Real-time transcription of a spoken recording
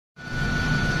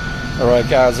Alright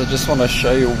guys, I just want to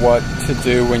show you what to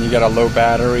do when you get a low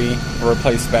battery or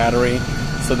replace battery.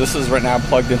 So this is right now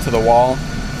plugged into the wall,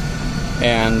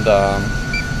 and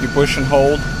you push and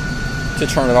hold to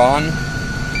turn it on,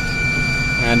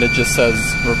 and it just says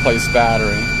replace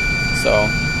battery. So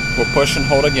we'll push and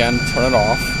hold again, turn it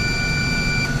off,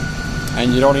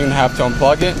 and you don't even have to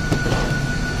unplug it.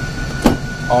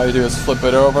 All you do is flip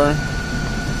it over.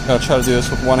 I'm going to try to do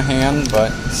this with one hand, but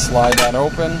slide that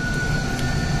open.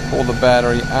 Pull the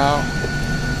battery out.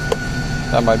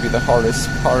 That might be the hardest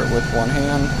part with one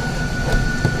hand.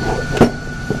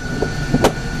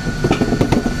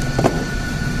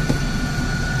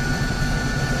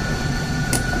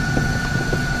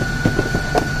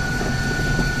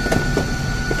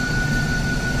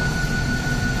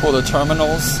 Pull the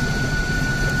terminals.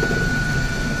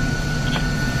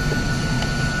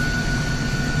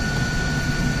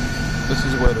 This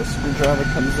is where the screwdriver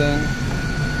comes in.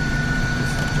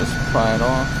 Just pry it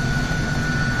off.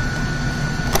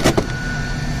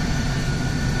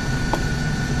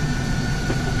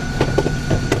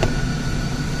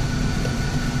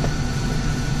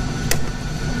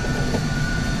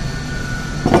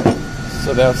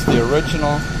 So that's the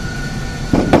original.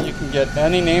 You can get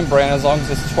any name brand as long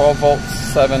as it's 12 volts,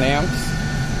 7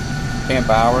 amp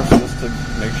hours, just to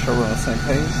make sure we're on the same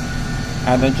page.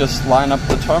 And then just line up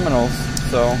the terminals.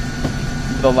 So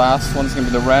the last one's going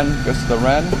to be the red, goes to the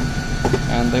red,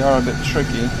 and they are a bit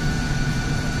tricky,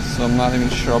 so I'm not even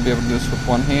sure I'll be able to do this with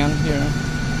one hand here.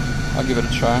 I'll give it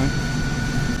a try.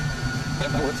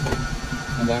 Yep, that works.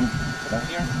 And then put that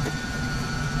here.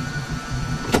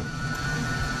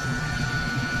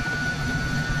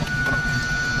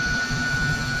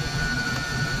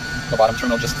 The bottom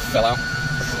terminal just fell out.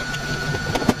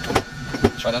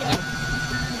 Try that again.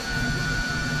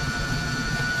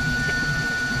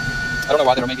 I don't know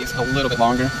why they were making these a little bit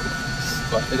longer,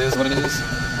 but it is what it is.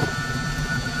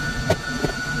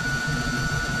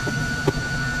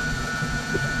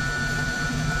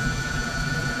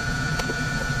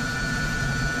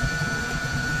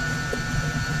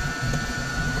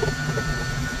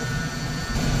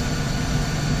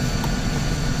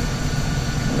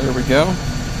 There we go.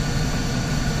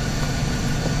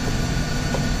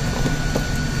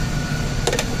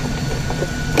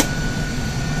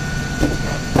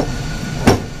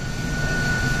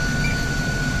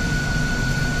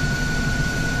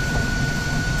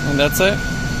 And that's it.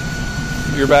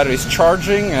 Your battery's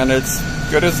charging and it's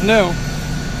good as new.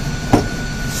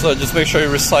 So just make sure you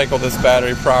recycle this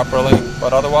battery properly.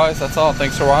 But otherwise, that's all.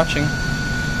 Thanks for watching.